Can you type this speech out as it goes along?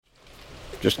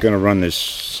just going to run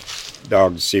this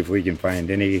dog to see if we can find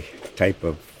any type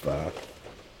of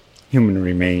human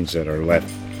remains that are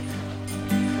left.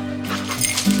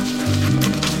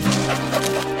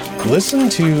 Listen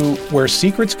to Where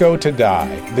Secrets Go to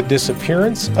Die, The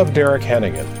Disappearance of Derek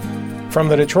Hennigan. From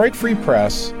the Detroit Free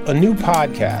Press, a new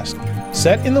podcast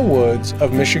set in the woods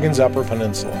of Michigan's Upper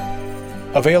Peninsula.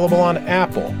 Available on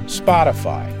Apple,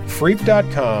 Spotify,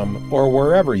 Freep.com, or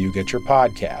wherever you get your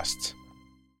podcasts.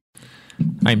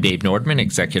 I'm Dave Nordman,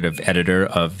 Executive Editor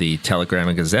of the Telegram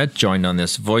and Gazette, joined on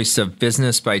this Voice of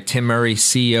Business by Tim Murray,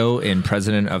 CEO and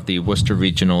President of the Worcester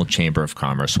Regional Chamber of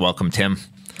Commerce. Welcome, Tim.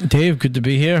 Dave, good to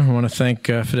be here. I want to thank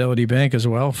Fidelity Bank as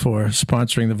well for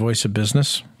sponsoring the Voice of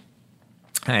Business.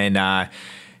 And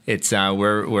it's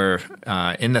we're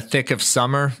in the thick of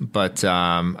summer, but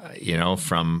from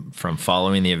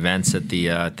following the events at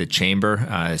the chamber,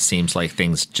 it seems like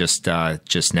things just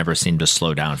never seem to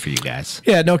slow down for you guys.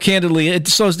 Yeah, no, candidly, it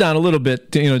slows down a little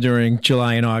bit, during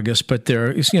July and August, but there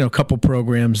are a couple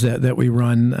programs that we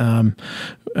run.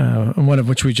 One of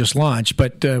which we just launched,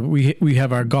 but we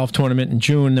have our golf tournament in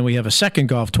June. Then we have a second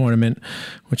golf tournament,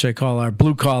 which I call our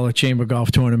blue collar chamber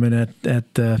golf tournament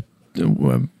at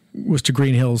Worcester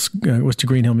Green Hill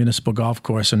Municipal Golf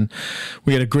Course, and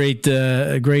we had a great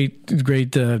day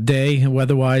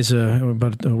weather-wise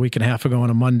about a week and a half ago on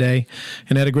a Monday,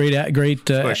 and had a great.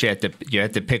 Of course, you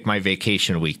had to pick my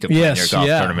vacation week to play in your golf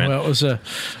tournament. Well, it was a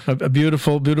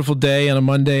beautiful day on a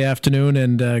Monday afternoon,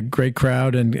 and great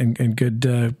crowd and good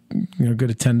good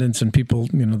attendance, and people.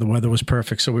 The weather was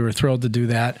perfect, so we were thrilled to do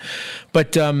that,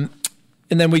 but.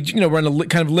 And then we, run a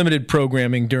kind of limited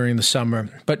programming during the summer.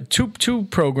 But two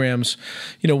programs,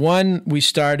 one we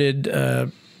started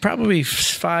probably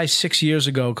 5-6 years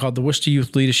ago called the Worcester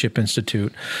Youth Leadership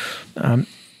Institute.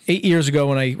 8 years ago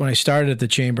when I started at the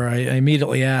Chamber, I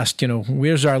immediately asked,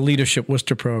 where's our Leadership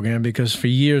Worcester program? Because for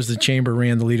years the Chamber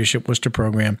ran the Leadership Worcester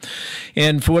program.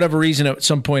 And for whatever reason, at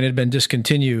some point it had been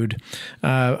discontinued.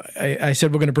 I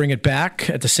said we're going to bring it back.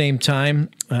 At the same time,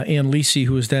 Ann Lisi,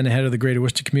 who was then head of the Greater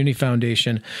Worcester Community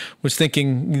Foundation, was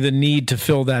thinking the need to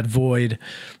fill that void.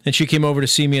 And she came over to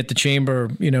see me at the Chamber,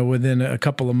 within a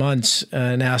couple of months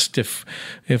and asked if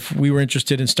we were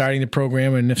interested in starting the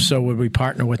program, and if so, would we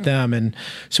partner with them? And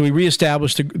so we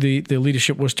reestablished the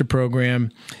Leadership Worcester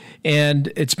program,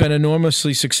 and it's been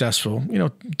enormously successful.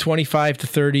 25 to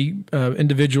 30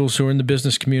 individuals who are in the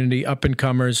business community,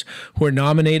 up-and-comers, who are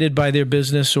nominated by their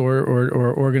business or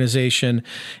organization,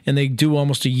 and they do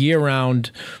almost a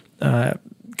year-round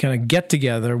kind of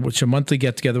get-together, which a monthly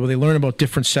get-together, where they learn about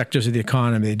different sectors of the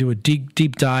economy. They do a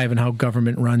deep dive in how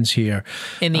government runs here.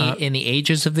 In the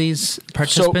ages of these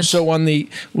participants? So on the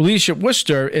Leadership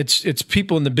Worcester, it's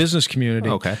people in the business community.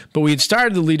 Okay. But we had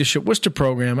started the Leadership Worcester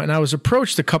program, and I was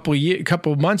approached a couple years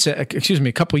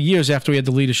after we had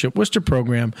the Leadership Worcester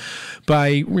program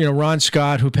by Ron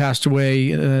Scott, who passed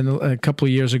away a couple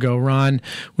of years ago. Ron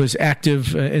was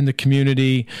active in the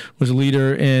community, was a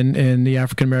leader in the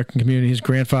African American community. His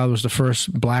grandfather was the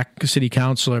first black city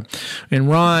councilor. And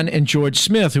Ron and George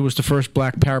Smith, who was the first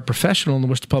black paraprofessional in the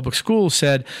Worcester Public Schools,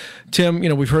 said, Tim,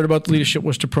 we've heard about the Leadership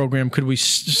Worcester program. Could we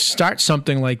start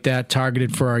something like that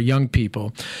targeted for our young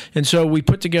people? And so we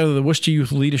put together the Worcester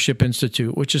Youth Leadership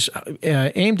Institute, which is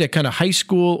aimed at kind of high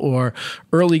school or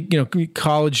early,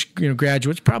 college,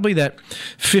 graduates, probably that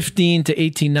 15 to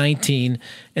 18, 19.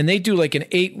 And they do like an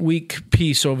 8-week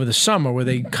piece over the summer where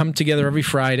they come together every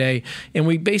Friday, and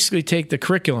we basically take the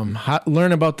curriculum,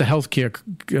 learn about the healthcare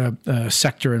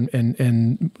sector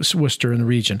in Worcester and the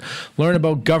region, learn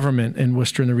about government in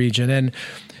Worcester and the region, and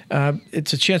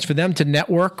it's a chance for them to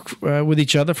network with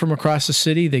each other from across the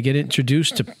city. They get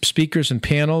introduced to speakers and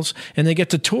panels, and they get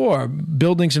to tour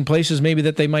buildings and places maybe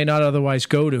that they might not otherwise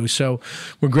go to. So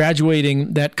we're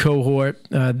graduating that cohort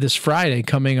this Friday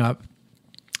coming up.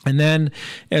 And then,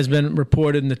 as been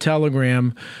reported in the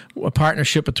Telegram, a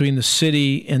partnership between the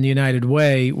city and the United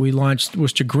Way, we launched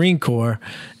Worcester Green Corps,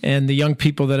 and the young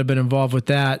people that have been involved with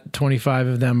that, 25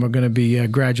 of them are going to be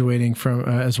graduating from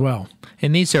as well.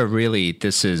 And this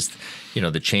is,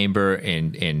 the chamber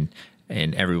and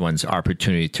everyone's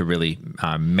opportunity to really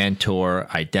mentor,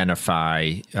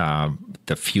 identify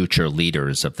the future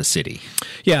leaders of the city.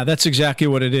 Yeah, that's exactly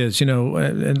what it is. And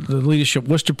the Leadership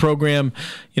Worcester program,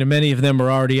 many of them are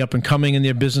already up and coming in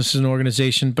their businesses and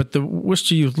organization. But the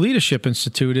Worcester Youth Leadership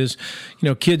Institute is,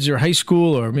 kids are high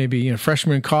school or maybe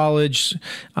freshmen in college.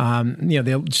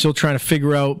 They're still trying to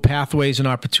figure out pathways and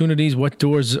opportunities. What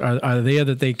doors are there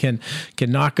that they can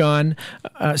knock on?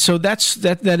 So it's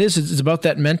about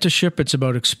that mentorship It's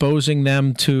about exposing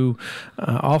them to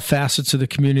all facets of the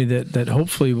community that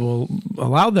hopefully will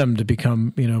allow them to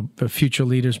become, future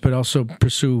leaders, but also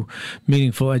pursue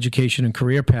meaningful education and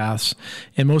career paths.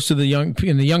 And most of the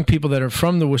young people that are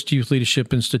from the Worcester Youth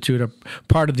Leadership Institute are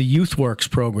part of the Youth Works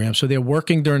program. So they're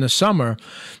working during the summer,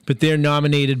 but they're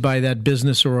nominated by that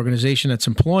business or organization that's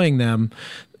employing them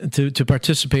to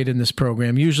participate in this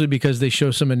program, usually because they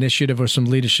show some initiative or some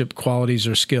leadership qualities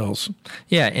or skills.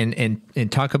 Yeah,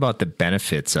 and talk about the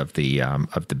benefits of the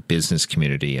business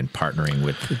community and partnering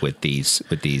with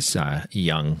these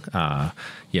young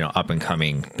up and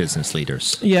coming business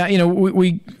leaders. Yeah,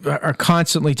 we are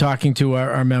constantly talking to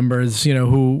our members,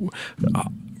 who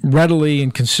readily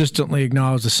and consistently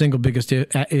acknowledge the single biggest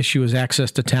issue is access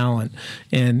to talent,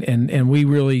 and we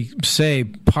really say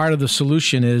part of the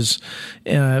solution is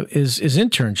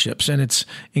internships, and it's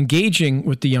engaging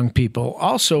with the young people.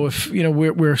 Also, if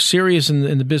we're serious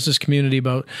in the business community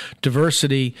about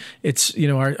diversity, it's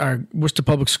our Worcester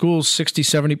Public Schools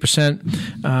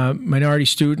 60-70% minority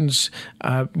students.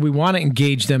 We want to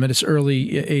engage them at as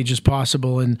early age as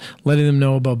possible and letting them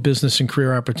know about business and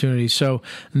career opportunities. So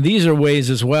these are ways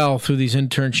as well through these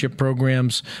internship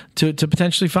programs to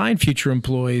potentially find future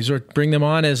employees or bring them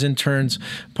on as interns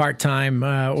part-time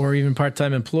or even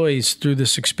part-time employees through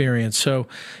this experience. So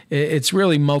it's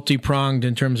really multi-pronged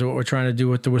in terms of what we're trying to do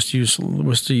with the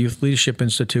Worcester Youth Leadership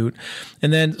Institute.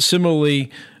 And then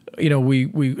similarly,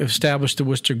 we established the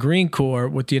Worcester Green Corps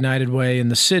with the United Way in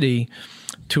the city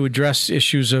to address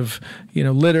issues of,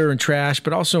 litter and trash,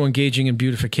 but also engaging in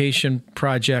beautification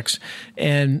projects.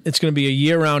 And it's going to be a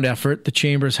year-round effort. The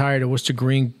Chamber has hired a Worcester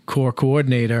Green Corps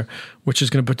coordinator, which is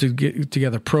going to put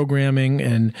together programming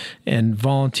and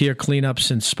volunteer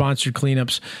cleanups and sponsored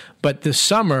cleanups. But this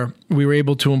summer, we were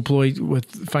able to employ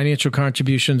with financial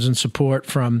contributions and support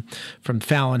from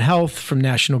Fallon Health, from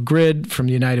National Grid, from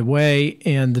the United Way,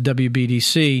 and the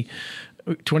WBDC,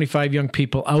 25 young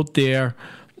people out there.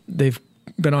 They've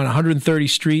been on 130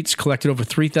 streets, collected over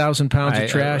 3,000 pounds of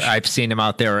trash. I've seen them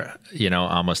out there,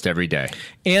 almost every day.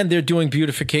 And they're doing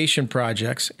beautification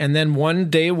projects. And then one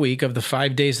day a week of the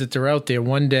 5 days that they're out there,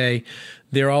 one day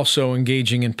they're also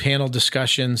engaging in panel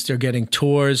discussions. They're getting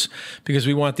tours because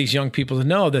we want these young people to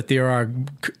know that there are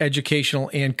educational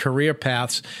and career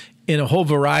paths in a whole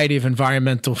variety of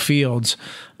environmental fields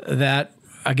that,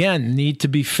 again, need to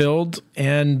be filled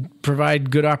and provide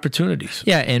good opportunities.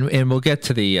 Yeah, and we'll get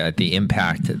to the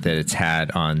impact that it's had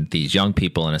on these young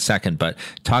people in a second, but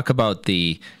talk about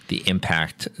the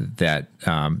impact that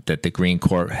that the Green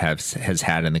Corps has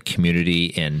had in the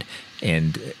community and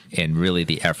really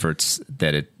the efforts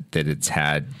that it's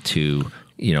had to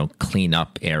clean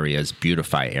up areas,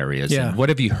 beautify areas. Yeah. And what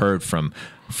have you heard from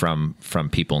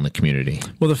people in the community?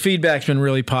 Well, the feedback's been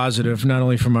really positive, not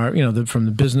only from our, from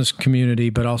the business community,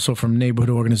 but also from neighborhood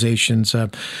organizations.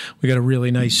 We got a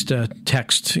really nice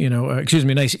nice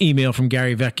email from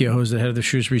Gary Vecchio, who's the head of the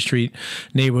Shrewsbury Street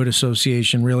Neighborhood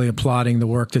Association, really applauding the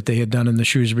work that they had done in the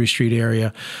Shrewsbury Street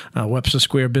area. Webster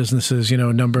Square businesses, a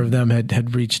number of them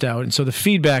had reached out. And so the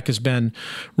feedback has been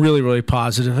really, really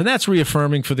positive. And that's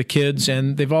reaffirming for the kids.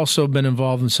 And they've also been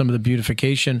involved in some of the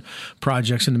beautification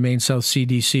projects in the Main South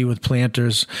CDC with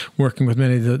planters, working with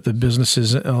many of the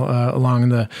businesses along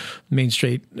the Main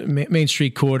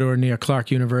Street corridor near Clark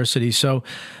University. So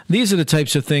these are the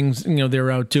types of things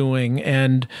they're out doing.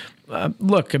 And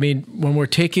look, when we're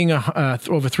taking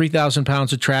over 3,000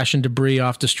 pounds of trash and debris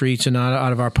off the streets and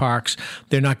out of our parks,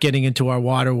 they're not getting into our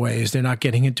waterways. They're not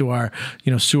getting into our,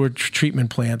 sewer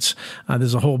treatment plants.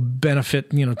 There's a whole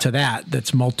benefit, to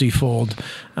that's multifold.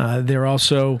 They're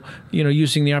also,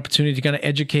 using the opportunity to kind of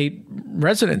educate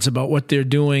residents about what they're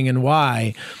doing and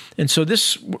why. And so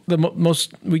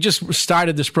we just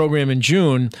started this program in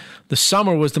June. The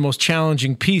summer was the most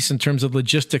challenging piece in terms of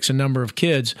logistics and number of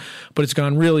kids, but it's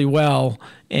gone really well.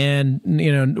 And,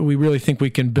 we really think we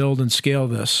can build and scale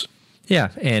this. Yeah.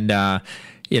 And,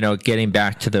 getting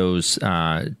back to those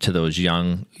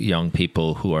young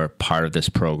people who are part of this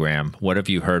program, what have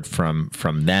you heard from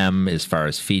them as far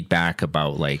as feedback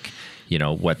about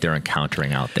what they're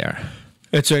encountering out there?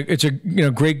 It's a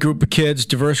great group of kids,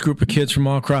 diverse group of kids from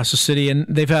all across the city, and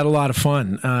they've had a lot of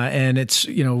fun. And it's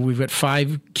we've got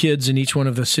 5 kids in each one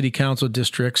of the city council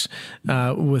districts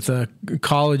with a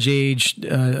college age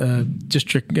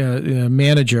district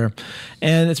manager,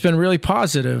 and it's been really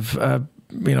positive.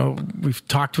 We've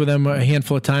talked with them a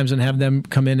handful of times and have them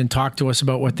come in and talk to us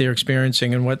about what they're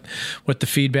experiencing and what the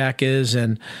feedback is,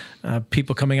 and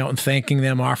people coming out and thanking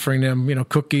them, offering them,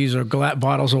 cookies or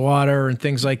bottles of water and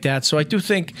things like that. So I do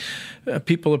think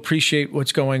people appreciate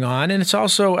what's going on. And it's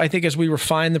also, I think, as we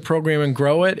refine the program and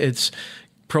grow it, it's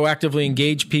proactively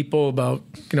engage people about,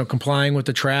 complying with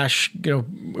the trash,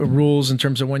 rules in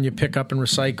terms of when you pick up and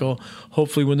recycle,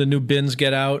 hopefully when the new bins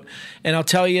get out. And I'll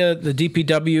tell you, the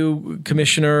DPW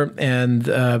commissioner and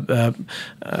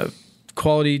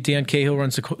quality, Dan Cahill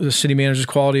runs the city manager's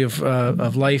quality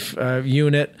of life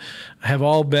unit, have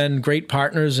all been great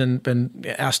partners and been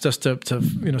asked us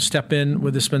to step in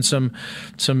where there's been some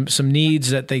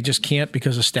needs that they just can't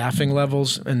because of staffing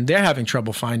levels, and they're having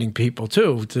trouble finding people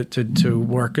too to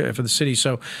work for the city.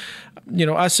 So,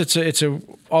 us, it's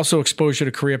also exposure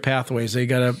to career pathways. They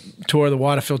got a tour of the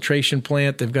water filtration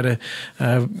plant. They've got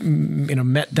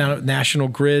met down at National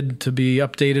Grid to be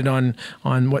updated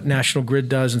on what National Grid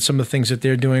does and some of the things that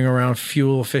they're doing around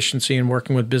fuel efficiency and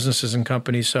working with businesses and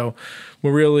companies. So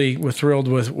we're thrilled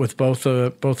with both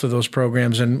of those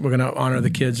programs, and we're going to honor the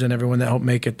kids and everyone that helped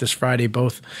make it this Friday,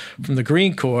 both from the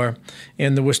Green Corps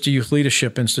and the Worcester Youth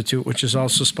Leadership Institute, which is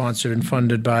also sponsored and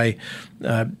funded by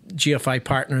GFI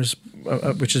Partners,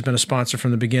 which has been a sponsor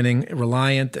from the beginning,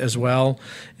 Reliant as well,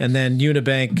 and then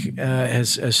Unibank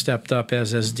has stepped up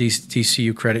as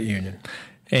DCU Credit Union.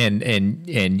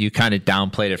 And you kind of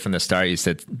downplayed it from the start. You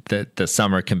said that the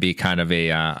summer can be kind of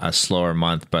a slower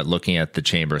month, but looking at the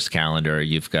Chamber's calendar,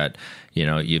 you've got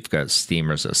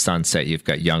Steamers of Sunset, you've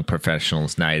got Young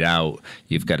Professionals Night Out,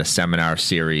 you've got a seminar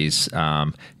series,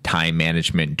 time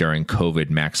management during COVID,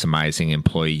 maximizing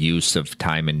employee use of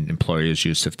time and employers'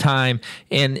 use of time,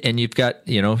 and you've got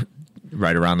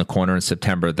right around the corner in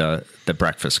September, the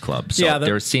Breakfast Club. So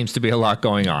there seems to be a lot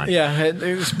going on. Yeah,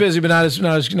 it's busy, but not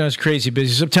as crazy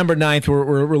busy. September 9th,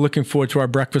 we're looking forward to our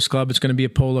Breakfast Club. It's going to be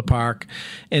at Polar Park.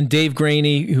 And Dave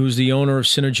Graney, who's the owner of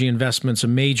Synergy Investments, a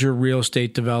major real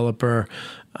estate developer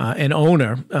and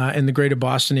owner in the greater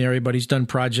Boston area, but he's done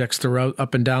projects throughout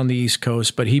up and down the East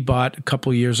Coast. But he bought a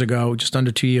couple years ago, just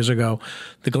under 2 years ago,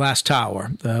 the Glass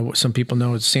Tower. What some people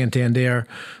know as Santander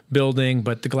building,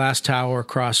 but the Glass Tower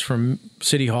across from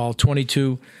City Hall,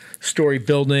 22-story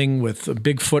building with a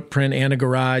big footprint and a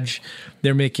garage.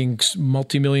 They're making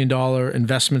multi-million-dollar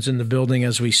investments in the building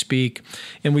as we speak.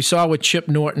 And we saw what Chip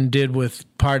Norton did with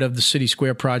part of the City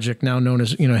Square project, now known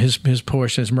as his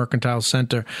portion, his Mercantile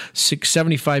Center,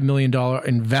 $75 million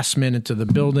investment into the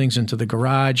buildings, into the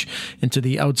garage, into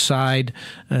the outside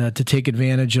to take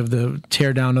advantage of the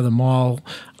tear down of the mall.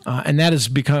 And that has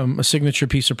become a signature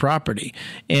piece of property.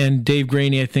 And Dave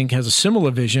Graney, I think, has a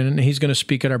similar vision, and he's going to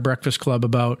speak at our Breakfast Club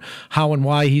about how and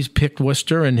why he's picked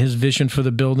Worcester and his vision for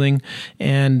the building.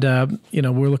 And,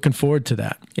 we're looking forward to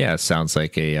that. Yeah, it sounds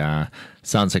like a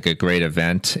great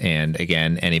event. And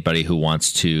again, anybody who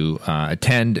wants to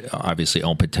attend, obviously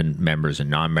open to members and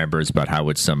non-members, but how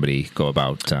would somebody go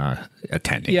about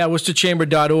attending? Yeah,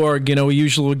 worcesterchamber.org. We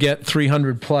usually will get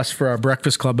 300 plus for our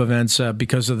Breakfast Club events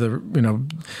because of the,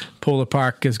 Polar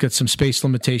Park has got some space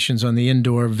limitations on the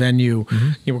indoor venue.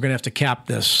 Mm-hmm. We're going to have to cap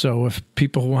this. So if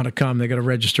people want to come, they got to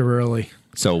register early.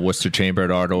 So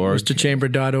worcesterchamber.org.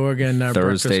 Worcesterchamber.org and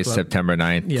Thursday, September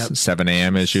 9th, 7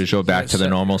 a.m. as usual, back to the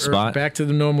normal spot. Back to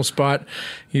the normal spot.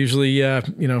 Usually,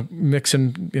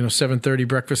 mixing, 7:30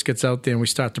 breakfast gets out there and we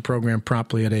start the program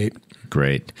promptly at 8.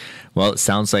 Great. Well, it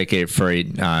sounds like for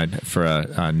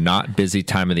a not busy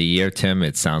time of the year, Tim,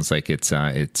 it sounds like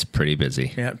it's pretty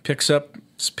busy. Yeah,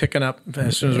 it's picking up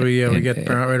as soon as we get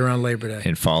right around Labor Day.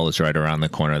 And fall is right around the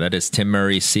corner. That is Tim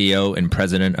Murray, CEO and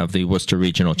President of the Worcester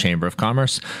Regional Chamber of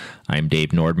Commerce. I'm Dave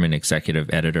Nordman, Executive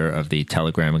Editor of the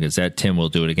Telegram and Gazette. Tim, we'll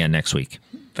do it again next week.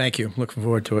 Thank you. Looking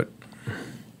forward to it.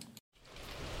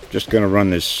 Just going to run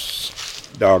this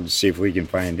dog to see if we can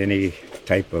find any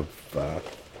type of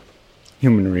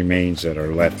human remains that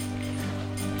are left.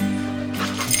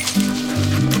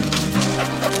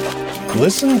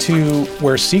 Listen to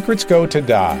Where Secrets Go to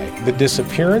Die, The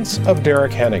Disappearance of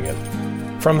Derek Hennigan.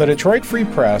 From the Detroit Free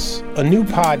Press, a new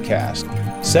podcast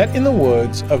set in the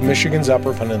woods of Michigan's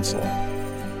Upper Peninsula.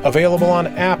 Available on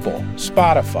Apple,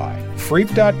 Spotify,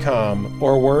 Freep.com,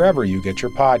 or wherever you get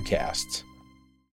your podcasts.